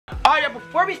Alright,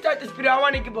 before we start this video, I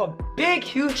want to give a big,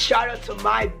 huge shout out to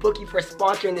my bookie for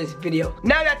sponsoring this video.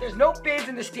 Now that there's no fans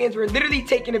in the stands, we're literally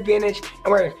taking advantage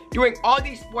and we're doing all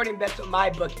these sporting bets with my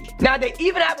bookie. Now they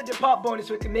even have a deposit bonus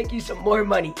so it can make you some more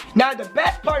money. Now the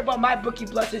best part about my bookie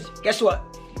plus is, guess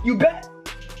what? You bet,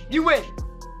 you win,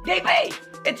 they pay.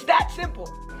 It's that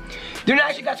simple. They're not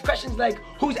actually got questions like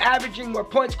who's averaging more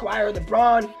points, Kawhi or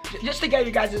LeBron, just to get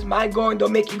you guys' mind going. They'll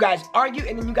make you guys argue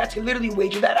and then you guys can literally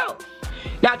wager that out.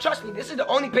 Now trust me, this is the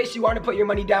only place you want to put your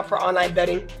money down for online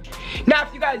betting. Now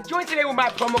if you guys join today with my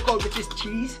promo code, which is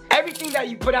Cheese, everything that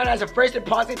you put out as a first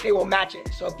deposit, they will match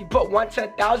it. So if you put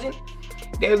 110,000,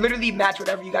 they literally match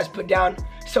whatever you guys put down.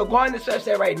 So go on this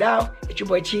website right now. It's your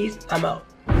boy Cheese. I'm out.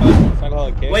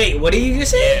 Wait, what did you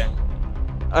just say?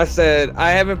 I said I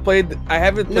haven't played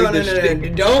this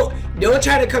shit. No. Don't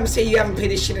try to come say you haven't played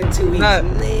this shit in 2 weeks. Nah,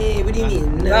 what do you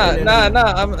mean?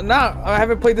 I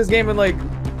haven't played this game in like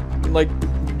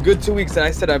good 2 weeks, and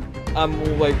I said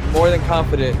I'm like more than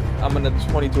confident I'm gonna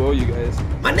 22-0 you guys.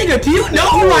 My nigga, do you know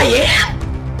who I am?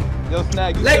 Yo,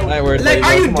 Snag, you like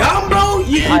are you dumb, bro?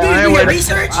 You didn't do your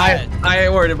research? I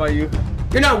ain't worried about you.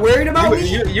 You're not worried about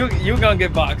me? You gonna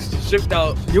get boxed, shipped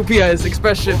out, UPS,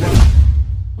 express shipment.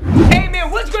 Hey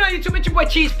man, what's going on YouTube? It's your boy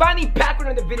Cheese, finally back with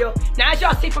another video. Now as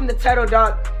y'all see from the title,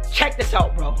 dog, check this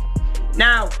out, bro.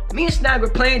 Now, me and Snag were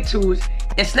playing twos,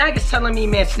 and Snag is telling me,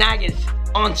 man, Snag is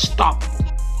unstoppable.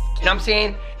 You know what I'm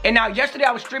saying? And now yesterday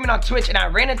I was streaming on Twitch and I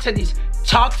ran into these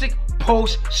toxic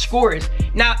post scorers.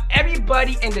 Now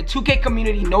everybody in the 2K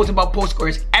community knows about post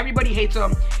scorers. Everybody hates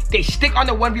them. They stick on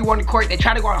the 1v1 court. They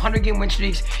try to go on 100 game win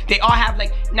streaks. They all have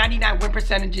like 99 win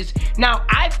percentages. Now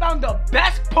I found the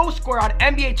best post scorer on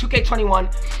NBA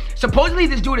 2K21. Supposedly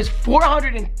this dude is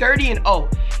 430-0.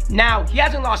 Now he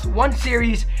hasn't lost one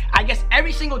series. I guess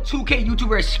every single 2K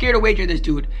YouTuber is scared to wager this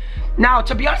dude. Now,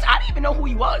 to be honest, I didn't even know who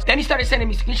he was. Then he started sending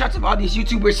me screenshots of all these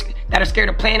YouTubers that are scared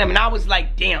of playing him, and I was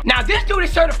like, damn. Now, this dude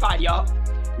is certified, y'all.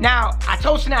 Now, I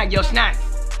told Snag, yo, Snag,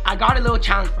 I got a little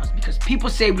challenge for us because people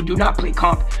say we do not play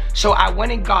comp. So I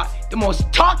went and got the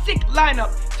most toxic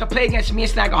lineup to play against me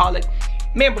and Cheeseaholic.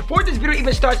 Man, before this video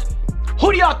even starts,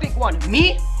 who do y'all think won?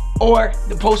 Me or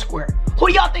the post square? Who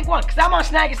do y'all think won? Because I'm on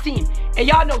Snag's team. And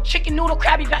y'all know chicken noodle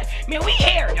crabby guys. Man, we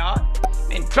here, y'all.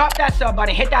 And drop that sub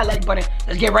button, hit that like button.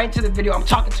 Let's get right into the video. I'm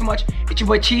talking too much. It's your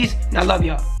boy Cheese, and I love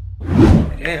y'all.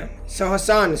 Damn. So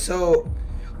Hassan,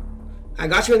 I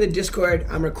got you in the Discord.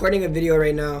 I'm recording a video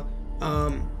right now.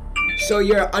 So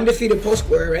you're an undefeated post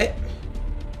scorer, right?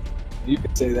 You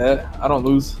can say that. I don't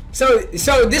lose. So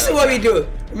this is what we do.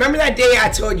 Remember that day I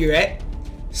told you, right?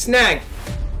 Snag,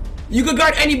 you could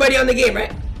guard anybody on the game,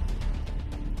 right?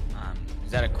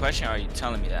 Is that a question or are you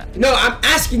telling me that? No, I'm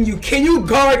asking you, can you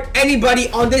guard anybody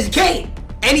on this game?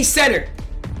 Any center?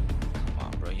 Come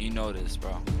on, bro. You know this,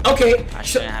 bro. Okay. I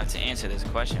shouldn't have to answer this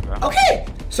question, bro. Okay.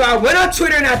 So I went on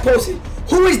Twitter and I posted,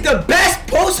 who is the best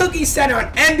post-hooking center on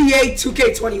NBA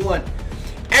 2K21?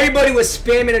 Everybody was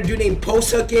spamming a dude named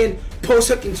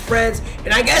post-hooking's friends.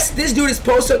 And I guess this dude is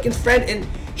post-hooking's friend and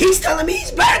he's telling me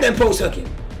he's better than post-hooking.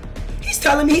 He's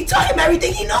telling me he taught him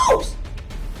everything he knows.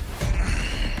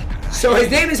 So his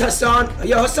name is Hassan.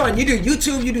 Yo, Hassan, you do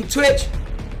YouTube, you do Twitch.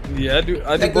 Yeah, I do.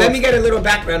 Like, let me get a little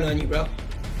background on you, bro.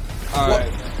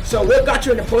 Alright. So what got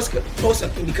you into post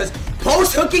hooking? Because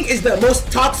post hooking is the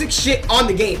most toxic shit on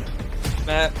the game.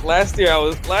 Man, last year I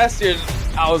was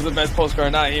the best post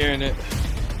scorer, not hearing it.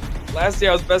 Last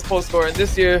year I was best post scorer, and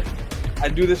this year I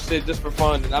do this shit just for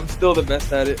fun, and I'm still the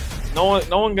best at it. No one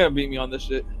gonna beat me on this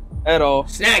shit at all.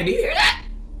 Snag, do you hear that?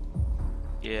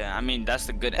 Yeah, I mean that's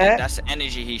the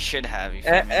energy he should have. You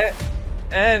feel me?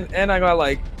 And I got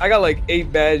like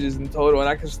 8 badges in total, and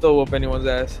I can still whoop anyone's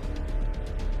ass.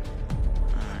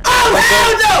 Oh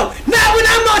hell no! Not when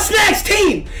I'm on Snag's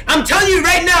team. I'm telling you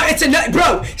right now, it's a nut,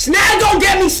 bro. Snag gonna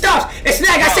get me stuff. And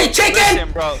Snag, I say chicken.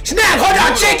 Listen, bro. Snag, hold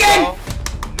on, chicken.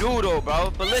 Noodle, bro.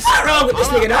 But listen, what's wrong with this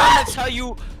nigga? I'm gonna tell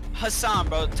you, Hassan,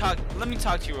 bro. Let me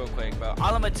talk to you real quick, bro.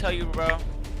 All I'm gonna tell you, bro,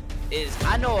 is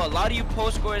I know a lot of you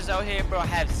post scorers out here, bro,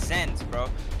 have Zens, bro.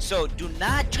 So do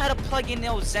not try to plug in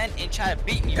those Zen and try to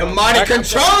beat me, bro. The modded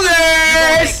controllers! You're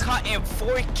gonna get caught in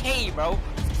 4K, bro.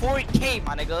 4K,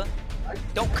 my nigga.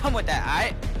 Don't come with that,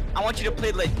 alright? I want you to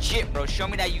play legit, bro. Show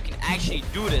me that you can actually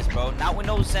do this, bro. Not with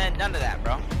no Zen, none of that,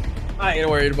 bro. I ain't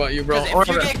worried about you, bro. If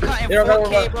you get caught in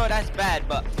 4K, bro, that's bad.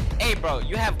 But hey, bro,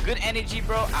 you have good energy,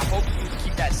 bro. I hope you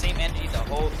keep that same energy the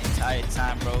whole entire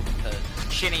time, bro, because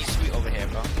shit ain't sweet over here,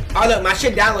 bro. Oh look, my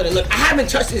shit downloaded. Look, I haven't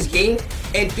touched this game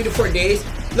in 3 to 4 days.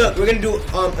 Look, we're gonna do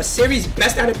a series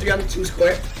best out of 3 on the 2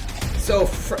 score. So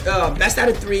best out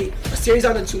of 3, a series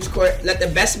on the 2's court. Let the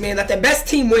best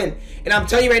team win. And I'm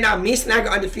telling you right now, me and Snag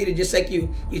are undefeated, just like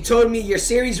you. You told me your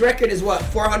series record is what,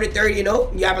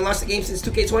 430-0? You haven't lost a game since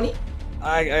 2K20?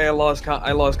 I lost count.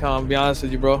 To be honest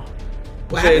with you, bro.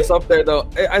 What happened? It's up there though.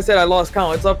 I said I lost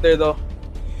count. It's up there though.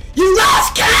 You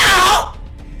lost count?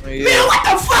 Yeah. Man, what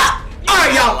the fuck?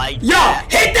 Alright, y'all,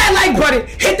 hit that like button,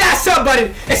 hit that sub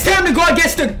button. It's time to go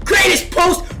against the greatest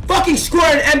post fucking scorer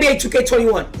in NBA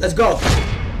 2K21. Let's go.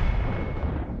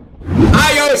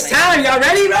 Alright, yo, it's time. Y'all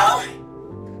ready, bro?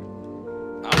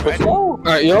 I'm ready.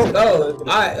 Alright, yo. Let's go.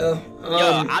 Alright,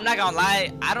 Yo, I'm not gonna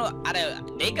lie.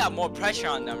 They got more pressure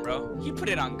on them, bro. He put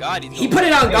it on God. He put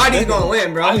it on God. He's gonna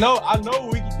win, bro. I know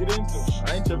what we can get into.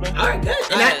 I ain't tripping. All right, good.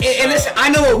 And listen, I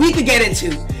know what we could get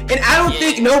into. And I don't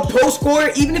think no post scorer,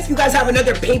 even if you guys have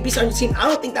another paint piece on your team, I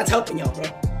don't think that's helping y'all, bro.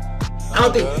 I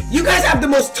don't think you guys have the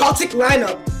most toxic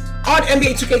lineup on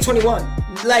NBA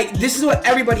 2K21. Like, this is what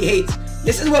everybody hates.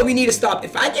 This is what we need to stop.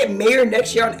 If I get mayor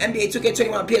next year on NBA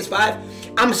 2K21 on PS5,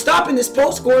 I'm stopping this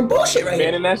post scoring bullshit right here.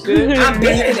 Banning that shit? I'm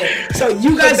banning it. So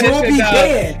you guys will be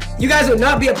banned. You guys will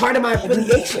not be a part of my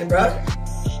affiliation, bro.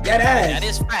 That ass. That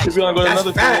is facts. If you wanna go to That's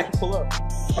another fact. team, pull up.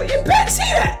 Oh, you better see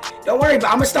that. Don't worry, but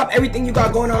I'm gonna stop everything you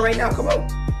got going on right now. Come on.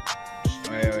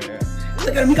 Yeah.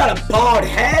 Look at him. He got a bald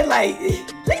head. Like, look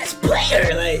at this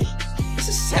player. Like, this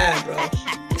is sad, bro.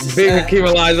 This is Big sad. Hakeem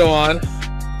Elijah on.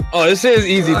 Oh, this is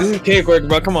easy. This is cake work,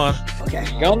 bro. Come on. Okay.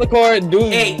 Get on the court, do.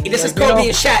 Hey, this is Kobe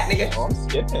and Shaq, nigga. Oh, I'm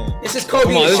skipping. This is Kobe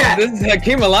Come on, and Shaq. this is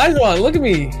Hakeem Elijah on. Look at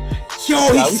me.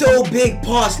 Yo, he's so big.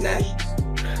 Pause, Snack.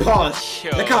 Pause.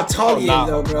 Yo. Look how tall he is,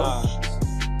 though, bro.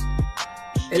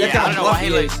 And look I how don't know why buff he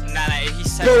he like. is. Nah,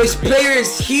 he's such Bro, a his big player is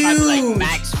bro. He's probably, huge. like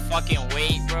max fucking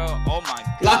weight, bro. Oh my god.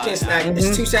 Lock in, Snack.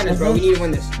 It's 2 seconds, bro. We need to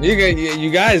win this. You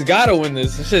guys gotta win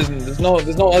this. This is there's no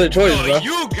other choice, Yo, bro.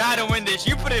 you gotta win this.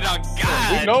 You put it on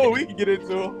God. We know what we can get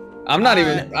into. I'm not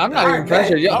even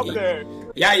pressured. Yo, Up there.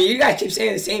 Yeah, you guys keep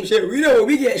saying the same shit. We know what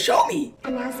we get. Show me.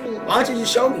 Why don't you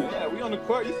just show me? Yeah, we on the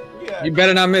court. you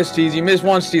better not miss, Cheese. You miss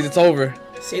one, Cheese, it's over.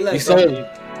 Say You less. sold.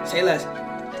 Bro. Say less.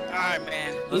 Alright,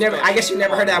 man. You never. I guess you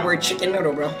never heard that word chicken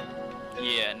noodle, bro.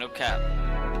 Yeah, no cap.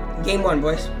 Game 1,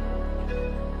 boys.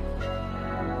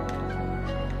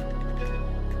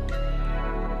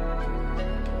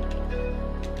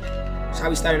 That's how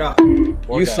we started off.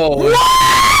 You sold.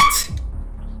 What?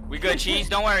 We good, Cheese.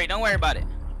 Don't worry about it.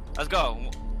 Let's go.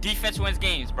 Defense wins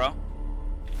games, bro.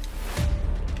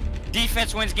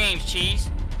 Defense wins games, Cheese.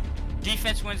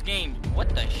 Defense wins games. What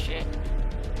the shit?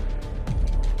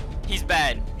 He's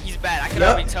bad. He's bad. I can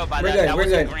already tell by that. That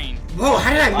was a green. Whoa,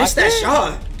 how did I miss that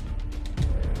shot?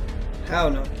 Hell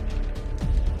no.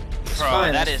 Bro,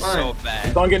 fine, that that's is fine. so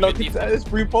bad. Don't get no Good defense. it's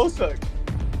free post up.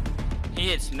 He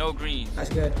hits no greens. That's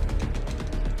good.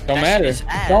 Don't That matter. shit is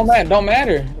ass. Don't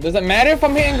matter. Does it matter if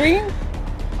I'm hitting green?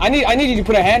 I need you to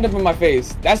put a hand up in my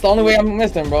face. That's the only way I'm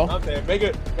missing, bro. Okay, make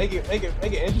it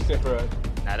interesting for us.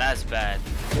 Nah, that's bad.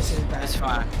 This is bad. That's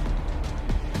fine.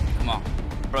 Come on.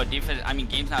 Bro, defense, I mean,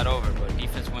 game's not over, bro.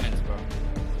 Defense wins, bro.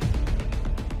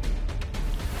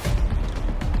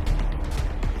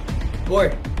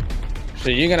 Board. So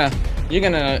you're gonna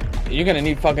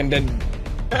need fucking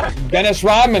Dennis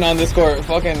Rodman on this court.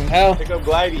 Fucking hell. Pick up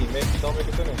gliding, man. Don't make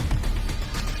it finish.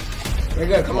 We're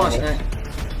good. Come on, Snack.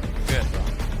 Good, bro.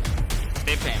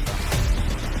 Big pain, bro.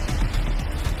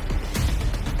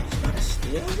 Not a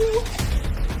steal, bro?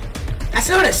 That's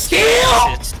not a steal!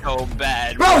 It's so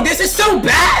bad. Bro, this is so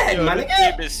bad, Yo, my this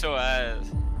nigga. game is so ass.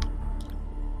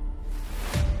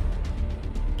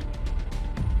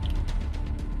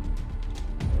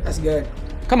 That's good.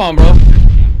 Come on, bro.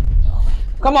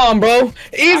 Come on, bro.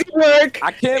 Easy work.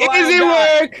 I can't lie Easy on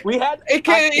God. work. We had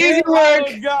Easy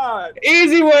work. God.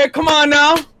 Easy work. Come on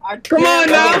now. Come on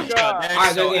now. There it Alright,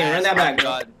 is, good game. Run that back, bro.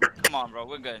 God. Come on, bro.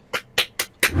 We're good.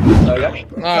 All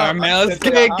right, man. Let's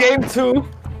get game 2. Woo!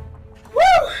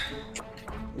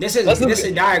 This is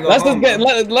dire. Let's just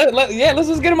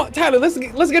get him, Tyler. Let's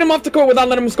get him off the court without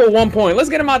letting him score 1 point. Let's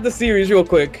get him out the series real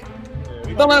quick.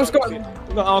 Don't let him score.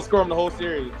 We're gonna outscore him the whole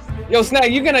series. Yo,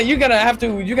 Snag, you're gonna have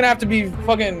to be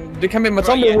fucking becoming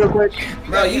Matumbo real quick.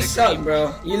 Bro, you suck,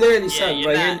 bro. You literally suck,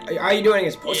 you're bro. not. All you doing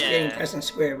is post game, Yeah. pressing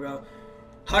square, bro.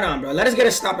 Hold on, bro. Let us get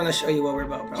a stop and let's show you what we're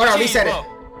about, bro. Hold on, reset it. Bro.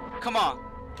 Come on.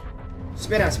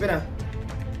 Spin out, spin out.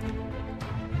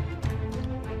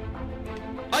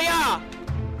 Oh yeah.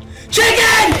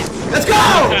 Chicken! Let's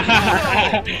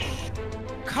go!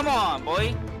 Come on,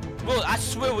 boy. Bro, I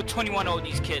swear with 21-0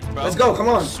 these kids, bro. Let's go, come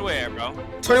on. I swear, bro.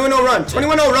 21-0 run.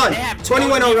 21-0 run. They have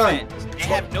 21-0 no run. defense. They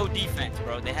have no defense,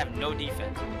 bro. They have no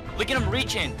defense. Look at him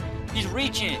reaching. He's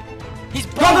reaching. He's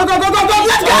Go, go, go, go, go, go!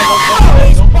 Let's Go, go! go, go, go.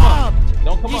 He's Don't come bombed.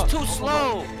 Don't come He's up. too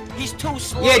slow. He's too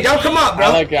slow. Yeah, don't come up, bro. I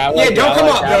like it. I like Yeah, it. don't I come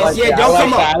like up, it. I bro. like Yeah, it. don't I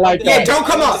come like that. I up. like Yeah, that. don't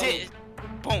come up.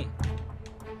 Boom.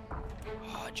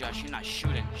 Oh, Josh, you're not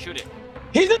shooting. Shoot it.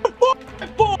 He's in the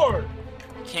board.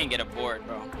 Can't get a board,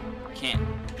 bro. Can't.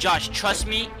 Josh, trust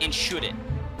me and shoot it.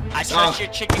 I trust your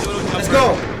chicken noodle jumper. Let's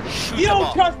go. Shoot You the don't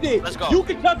ball. trust it. Let's go. You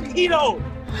can trust it. He don't.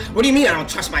 What do you mean I don't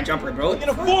trust my jumper, bro? Get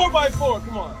a 4x4.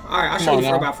 Come on. All right, I'll Come show on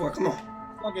you now. 4x4. Come on.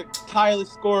 Fucking tireless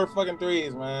score fucking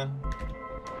threes, man.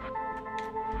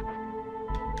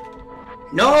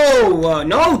 No,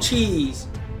 no cheese.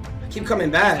 I keep coming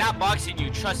He's back. not boxing you.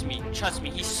 Trust me. Trust me.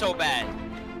 He's so bad.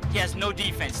 He has no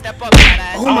defense. Step up,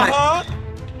 badass. Oh my.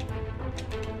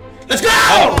 Let's go!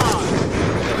 Come on.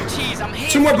 Yo, cheese, I'm hitting.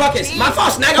 2 more buckets. Cheese. My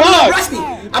fault, Snag. I'm a little rusty.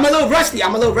 I'm a little rusty.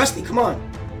 I'm a little rusty. Come on.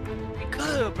 We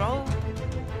good, bro.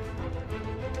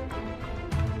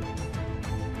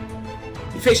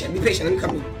 Be patient. Be patient. Let me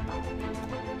come in.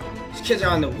 These kids are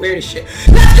on the weirdest shit.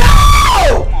 Let's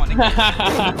go! Come on,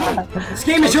 nigga. This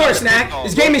game is yours, Snag.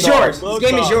 This game is yours. This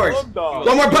game is yours.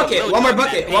 One more bucket. One more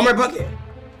bucket. One more bucket.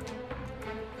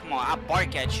 Come on, I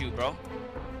bark at you, bro.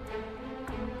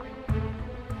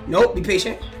 Nope. Be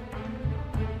patient.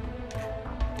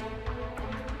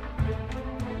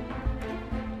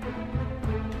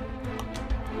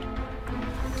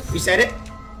 Reset it.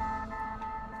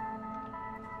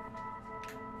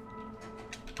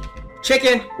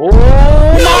 Chicken. Oh my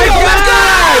Let's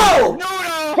god! go!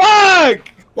 Noodle! Fuck!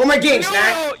 One more game,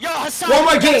 Snag. Yo, Hassan, One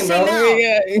more you gotta game, say bro. now.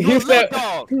 Yeah, Yo, you look, said,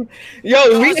 dog.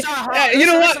 yo, we, Hassan, you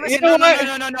know listen, what, listen, you know no,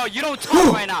 what? No, you don't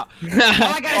talk right now. All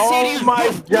I gotta say to you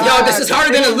is, Yo, this is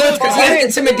harder than it looks because he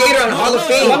has Intimidator on Hall of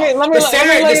Fame. Let me The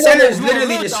center is know.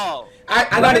 literally Look, just. dog.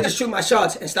 I gotta just shoot my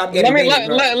shots and stop getting Let me baited,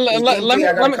 bro.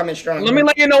 I gotta come in strong. let me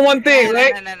let you know one thing,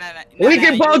 right? We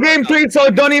can ball game 3, so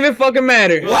it don't even fucking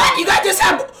matter. What? You got this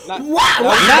happen? What?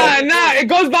 Nah, it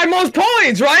goes by most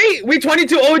points, right? We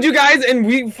 22 owed you guys, and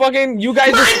we fucking, you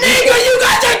guys My just... nigga, you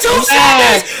got your 2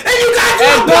 seconds and you got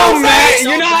your It don't matter.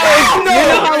 You know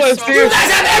how it's You serious.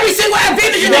 guys have every single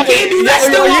advantage in the game. You guys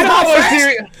still You know want how it's ball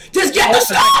serious. first. Just get the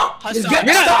stop. Just get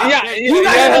the stop. You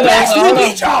guys yeah, are the best. hold We on.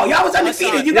 beat y'all. Y'all was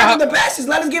undefeated. You guys are the best. Just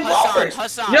let us get ball first.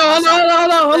 Hassan, Yo,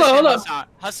 hold on.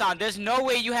 Hassan, there's no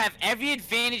way you have every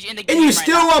advantage in the game. And you right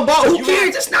still now. want ball. Who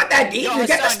cares? It's not that deep. Yo, Just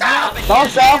get the Hassan, you stop. have Don't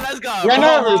advantage. stop. Let's go. You're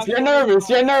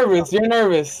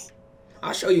nervous.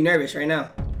 I'll show you nervous right now.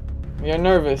 You're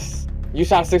nervous. You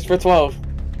shot 6 for 12.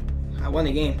 I won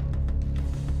the game.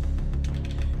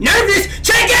 Nervous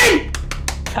chicken!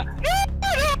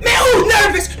 Man, who's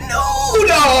nervous?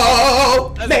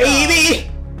 No, baby.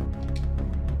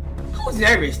 Who's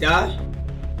nervous, dog?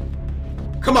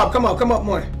 Come up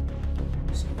more.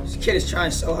 This kid is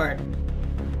trying so hard.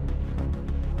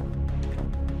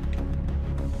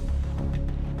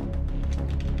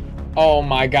 Oh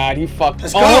my god, he fucked.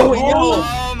 Let's go.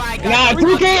 Oh my god. Nah,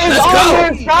 2K is Let's on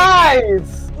go. their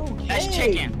sides. That's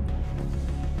chicken.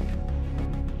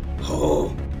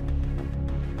 Oh.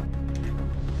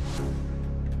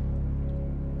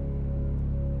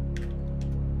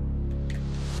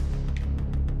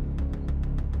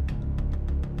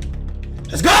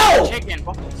 Let's go! Chicken.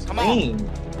 Come on.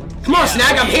 Come on,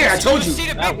 Snag, I'm here. I told you. See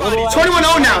the big body.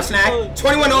 21-0 now, Snag.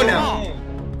 21-0 now.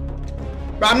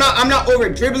 Bro, I'm not over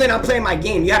dribbling. I'm playing my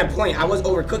game. You had a point. I was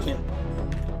overcooking.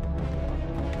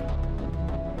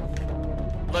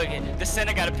 Look, the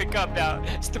center gotta pick up now.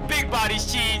 It's the big bodies,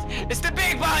 cheese. It's the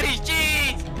big bodies,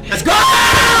 cheese. Let's go!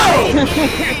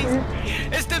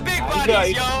 It's the big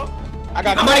bodies, yo. I'm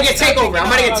gonna get takeover. I'm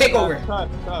gonna get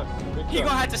takeover. He gonna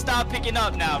have to stop picking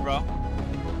up now, bro.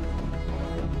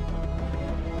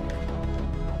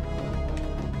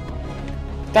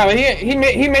 Tyler, he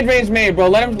mid range made, bro.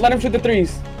 Let him shoot the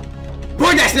threes.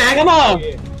 Board that, Snag. Come on.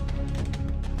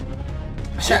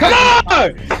 Come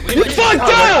on! You fucked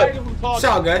up! It's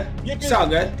all good. It's all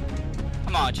good.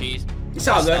 Come on, cheese. It's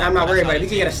all good. I'm not worried about it. We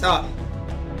can get a stop.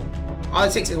 All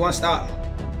it takes is one stop.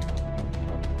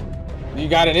 You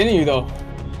got it in you though.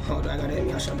 Hold on, I gotta hit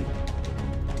me. I'll show you.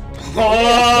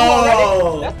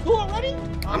 Oh! That's two already?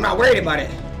 I'm not worried about it.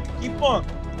 Keep on.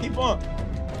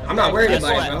 I'm not worried Guess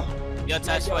about it, what? bro. Yo,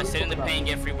 touch what? Sit in the paint and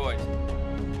get free boards.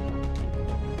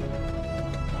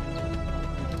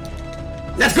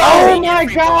 Let's go! Oh my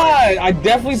god! I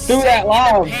definitely threw that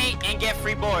lob. Sit in the paint and get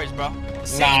free boards, bro.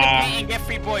 Sit in the Nah. paint and get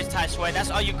free boards, Ty Sweat. That's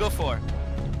all you good for.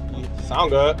 Sound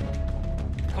good.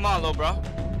 Come on, little bro.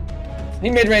 He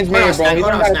mid range Hold on, made, bro. Snag. He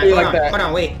Hold don't on, gotta Snag. do Hold like on. that. Hold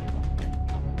on, wait.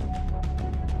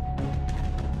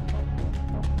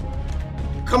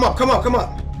 Come up.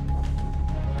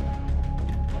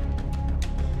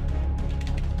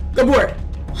 Good board.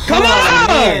 Come on!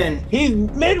 Man. He's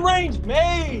mid-range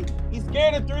made. He's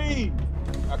scared of three.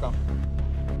 I come.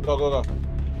 Go, go, go.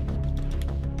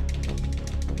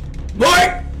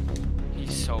 Boy!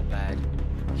 He's so bad.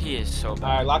 He is so All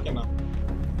bad. right, lock in now.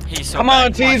 He's so Come bad.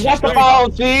 on, Cheese. Watch the foul,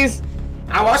 Cheese.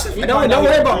 I watched it. Don't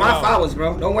worry about my fouls,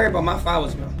 bro. Don't worry about my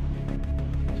fouls, bro.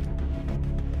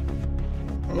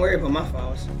 Don't worry about my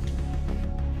fouls.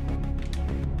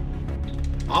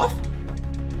 Off?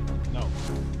 No.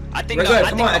 I think We're the, good. I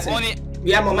Come think on, the only,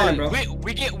 we have momentum, bro.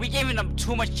 we giving them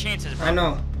too much chances, bro. I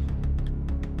know.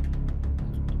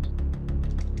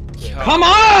 Yo. Come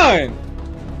on.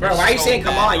 Bro, why are you So saying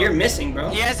come bad, on? bro. You're missing, bro.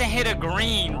 He hasn't hit a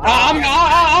green, bro.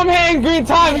 I'm hitting green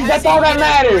time. He That's hasn't all that hit a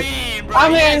matters. green, bro.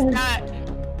 I'm He has hitting. not-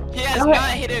 He has not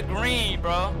hit a green,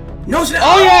 bro. No, shit.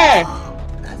 Oh yeah.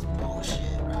 That's bullshit,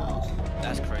 bro.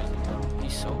 That's crazy, bro.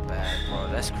 He's so bad, bro.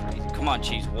 That's crazy. Come on,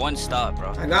 Cheese. One stop,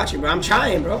 bro. I got you, bro. I'm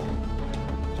trying, bro.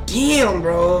 Damn,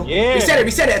 bro. Yeah. Reset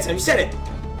it, Edson. Reset it.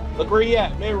 Look where he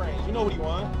at, mid range. You know what he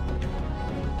want.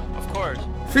 Of course.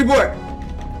 Free board.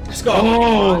 Let's go.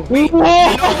 Oh.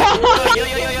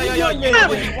 Yo,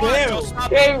 Damn. Don't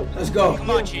stop it. Let's go. Come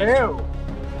on, Cheese. Damn.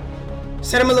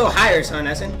 Set him a little higher, son,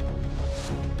 Edson.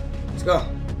 Let's go.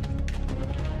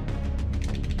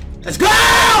 Let's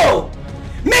go!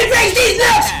 Mid-range these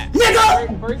nuts,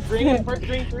 nigga! First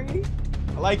green three.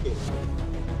 I like it.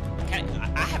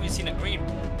 I haven't seen a green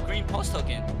post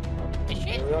token. Hey,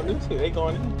 shit. We don't need to. They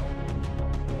going in.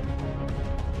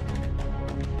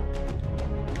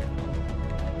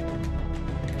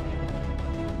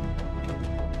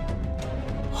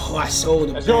 Oh, I sold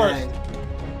the That's bag. yours.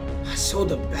 I sold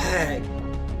the bag.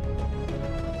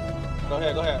 Go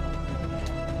ahead, go ahead.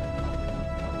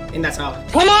 And that's all.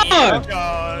 Come on.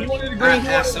 He wanted the green.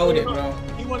 I sold it, bro.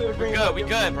 He wanted the green. We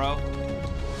good, bro.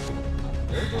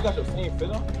 This dude got your same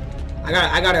fit on.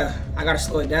 I gotta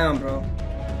slow it down, bro.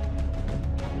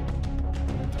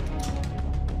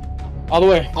 All the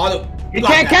way. All the He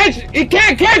can't catch. He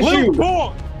can't catch Little you.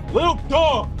 dog. Little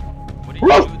dog. What did you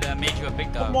do that made you a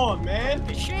big dog? Come on, man.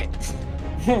 Hey, shit.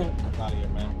 Out of here,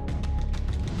 man.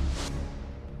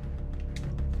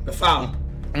 The foul.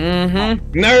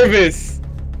 Mm-hmm. Nervous.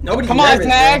 Nobody's Come on, nervous,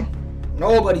 Snag.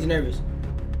 bro. Nobody's nervous.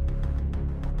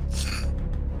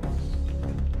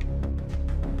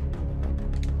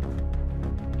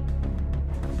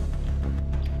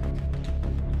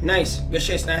 Nice. Good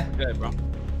shit, Snag. Good, bro.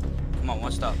 Come on,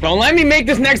 one stop. Don't let me make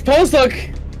this next post hook.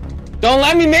 Don't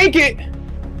let me make it.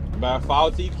 Better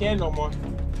foul till you can no more.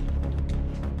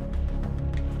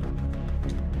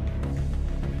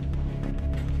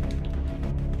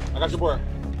 I got your board.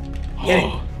 Get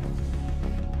it.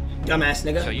 Dumbass So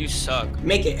nigga. you suck.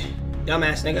 Make it.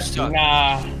 Dumbass You nigga. suck.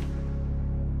 Nah.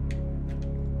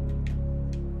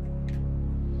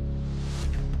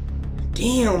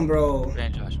 Damn, bro.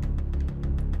 Man, Josh.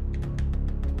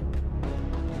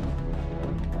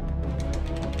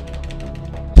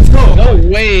 Let's go. No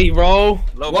way, bro.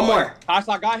 Low One boy. more. I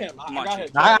got him. Come I on, got Chief.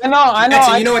 him. I know.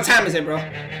 Edson, you know what time is it, bro?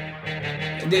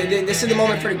 This is the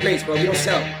moment for the greats, bro. We don't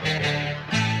sell.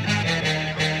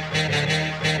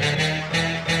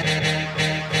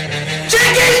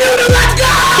 Chicken noodle, let's go!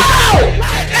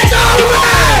 It's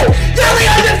over! Dilly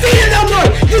undefeated no more!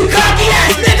 You cocky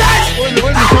ass niggas! I'm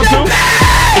the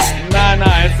best!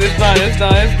 Nah. It's done. It's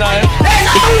over!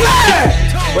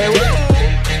 Wait.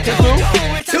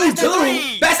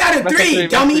 2-2. Best out of Best of 3, three,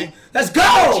 dummy. best three. Let's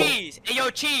go! Cheese. Hey,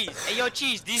 yo,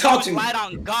 Cheese. These Talk dudes to me. lied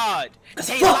on God. Let's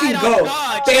They fucking lied go. on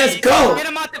God, Let's Cheese. go. Get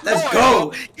him out the Let's court, go.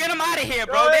 bro. Get him out of here,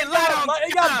 bro. They lied on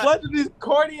He got God. blood in his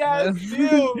corny ass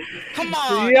view. Come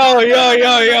on. Yo.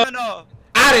 No.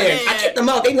 Out of here. I Yeah. kicked them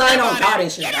out. They lying on God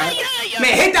and shit, dog.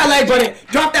 Man, hit that like button.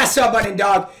 Drop that sub button,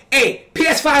 dog. Hey,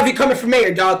 PS5 be coming for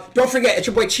mayor, dog. Don't forget, it's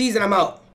your boy Cheese and I'm out.